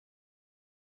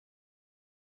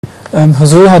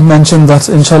Hazur had mentioned that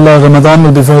inshallah Ramadan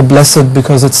will be very blessed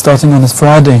because it's starting on a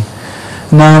Friday.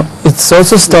 Now it's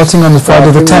also starting on the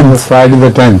Friday the 10th. Friday the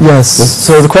 10th. Yes.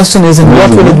 So the question is, in what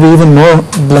will it be even more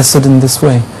blessed in this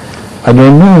way? I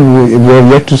don't know. We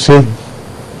have yet to say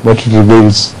what it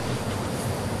reveals.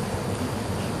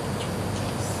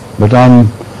 But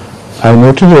I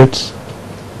noted it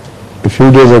a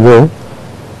few days ago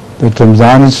that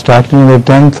Ramadan is starting on the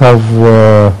 10th of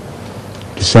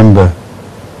December,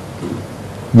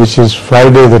 which is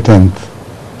Friday the 10th.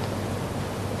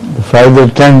 The Friday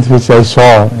the 10th which I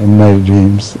saw in my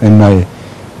dreams, in my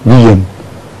vision.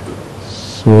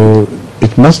 So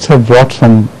it must have brought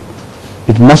some,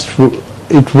 it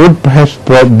would perhaps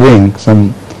bring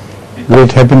some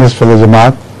great happiness for the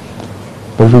Jamaat,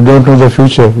 but we don't know the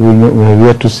future, we have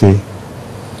yet to see.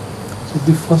 So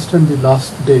the first and the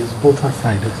last days both are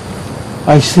Friday.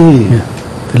 I see. Yeah,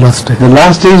 the last day. The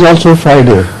last day is also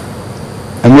Friday.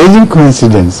 Amazing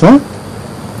coincidence, huh?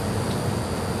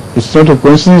 It's not a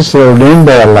coincidence, it's ordained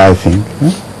by Allah, I think.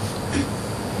 Huh?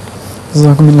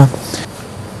 Jazakumullah.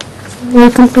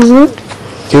 Welcome, President.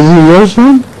 Is he your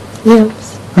son?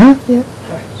 Yes. Huh? Yeah.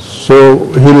 So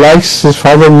he likes his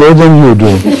father more than you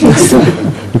do.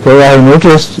 Because I have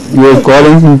noticed you are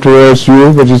calling him towards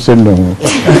you, but he said no.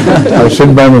 I'll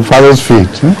sit by my father's feet.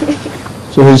 Huh?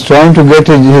 So he's trying to get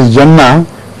his Jannah,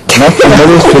 not from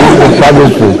mother's feet, but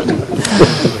father's feet.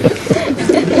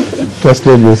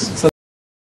 Translate this.